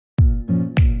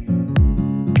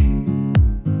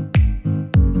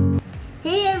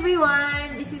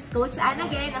Coach Ann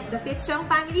again of the Fit Strong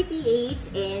Family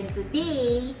PH, and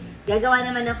today, gagawa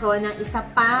naman ako ng isa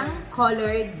pang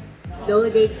colored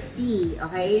loaded tea.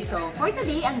 Okay? So, for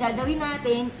today, ang gagawin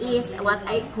natin is what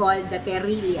I call the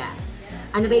Perilla.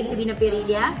 Ano ba yung sabihin ng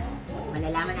Perilla?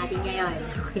 Malalaman natin ngayon.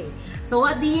 Okay. So,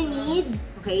 what do you need?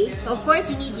 Okay. So, of course,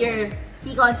 you need your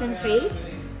tea concentrate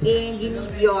and you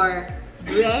need your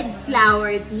red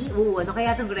flower tea. Ano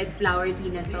kaya itong red flower tea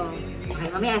na to? Okay,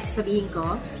 mamaya sasabihin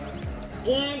ko.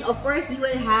 And, of course, you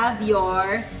will have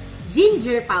your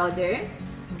ginger powder.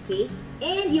 Okay.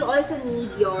 And you also need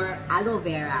your aloe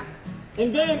vera. And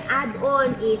then, add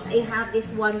on is, I have this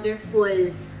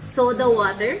wonderful soda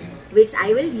water, which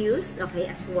I will use, okay,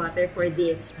 as water for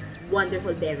this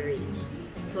wonderful beverage.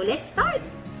 So, let's start.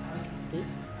 Okay.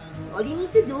 So, all you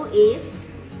need to do is,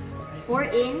 pour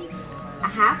in a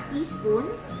half teaspoon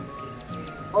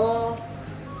of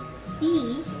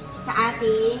tea sa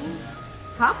ating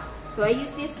cup. So, I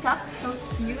use this cup. So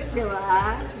cute,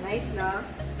 diba? Nice, no?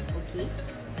 Okay.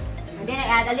 And then, I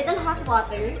add a little hot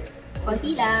water.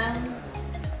 Konti lang.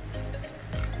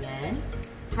 Yan.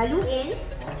 Haluin.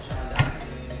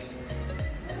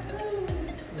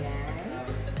 Yan.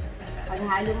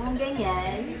 Paghalo mong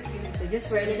ganyan. So,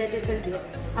 just swirl it a little bit.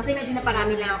 Actually, medyo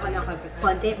naparami lang ako ng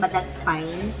konti, but that's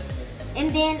fine. And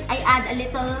then, I add a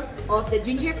little of the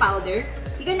ginger powder.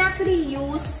 You can actually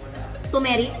use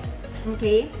turmeric.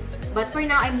 Okay? But for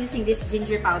now, I'm using this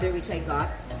ginger powder which I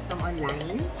got from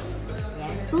online.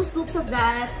 Yan. 2 scoops of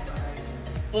that.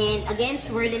 And again,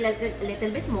 swirl it a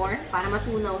little bit more para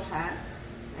matunaw siya.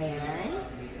 Ayan.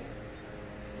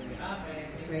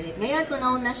 Swirl it. Ngayon,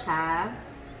 tunaw na siya.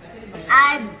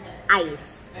 Add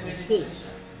ice. Okay.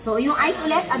 So, yung ice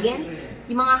ulit, again,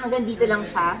 yung mga hanggang dito lang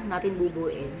siya natin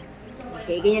bubuin.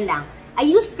 Okay, ganyan lang. I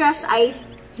use crushed ice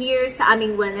here sa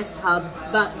aming wellness hub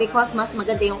because mas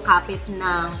maganda yung kapit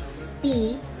ng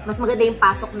tea, mas maganda yung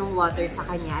pasok ng water sa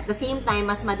kanya. At the same time,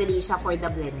 mas madali siya for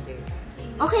the blender.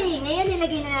 Okay, ngayon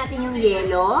nilagay na natin yung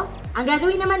yelo. Ang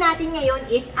gagawin naman natin ngayon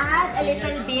is add a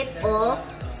little bit of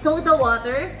soda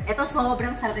water. Ito,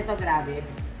 sobrang sarap ito, grabe.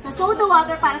 So, soda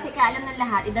water, para sa ikaalam ng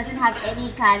lahat, it doesn't have any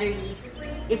calories.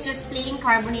 It's just plain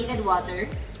carbonated water.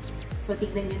 So,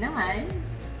 tignan nyo naman.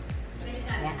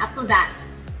 Ayan, up to that.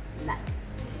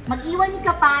 Mag-iwan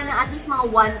ka pa ng at least mga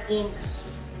 1 inch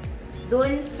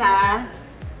dun sa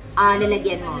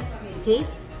lalagyan mo. Okay?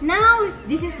 Now,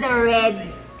 this is the red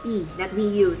tea that we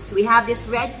use. We have this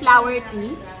red flower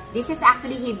tea. This is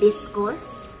actually hibiscus.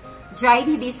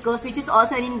 Dried hibiscus, which is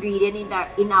also an ingredient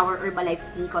in our HERBALIFE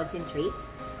Tea Concentrate.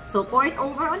 So, pour it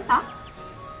over on top.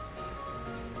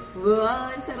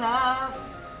 Wow, sarap!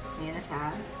 Ayan na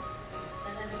siya.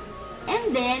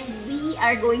 And then, we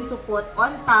are going to put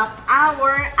on top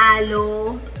our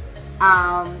aloe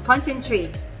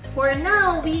concentrate. For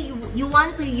now, you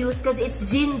want to use, because it's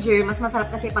ginger, mas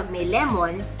masarap kasi pag may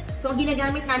lemon. So, ang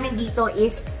ginagamit namin dito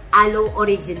is aloe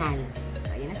original.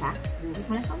 So, ayan na siya. Buhos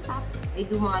mo na siya on top. I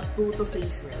do mga 2 to 3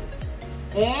 swirls.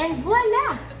 And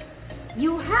voila!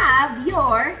 You have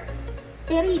your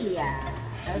Perilla.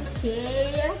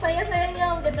 Okay. Ang saya-saya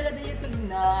niya. Ang ganda-ganda yung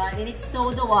tignan. And it's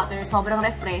soda water. Sobrang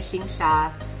refreshing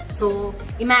siya. So,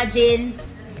 imagine,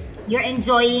 you're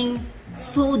enjoying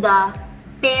soda,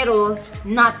 pero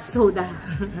not soda.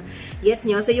 Gets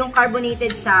nyo? So, yung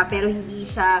carbonated siya, pero hindi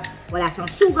siya, wala siyang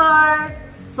sugar.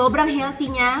 Sobrang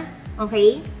healthy niya.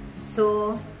 Okay?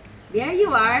 So, there you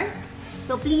are.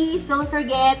 So, please don't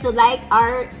forget to like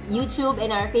our YouTube and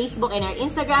our Facebook and our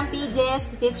Instagram pages,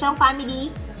 Fit Strong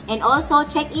Family. And also,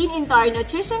 check in into our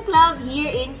nutrition club here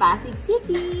in Pasig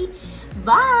City.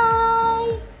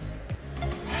 Bye!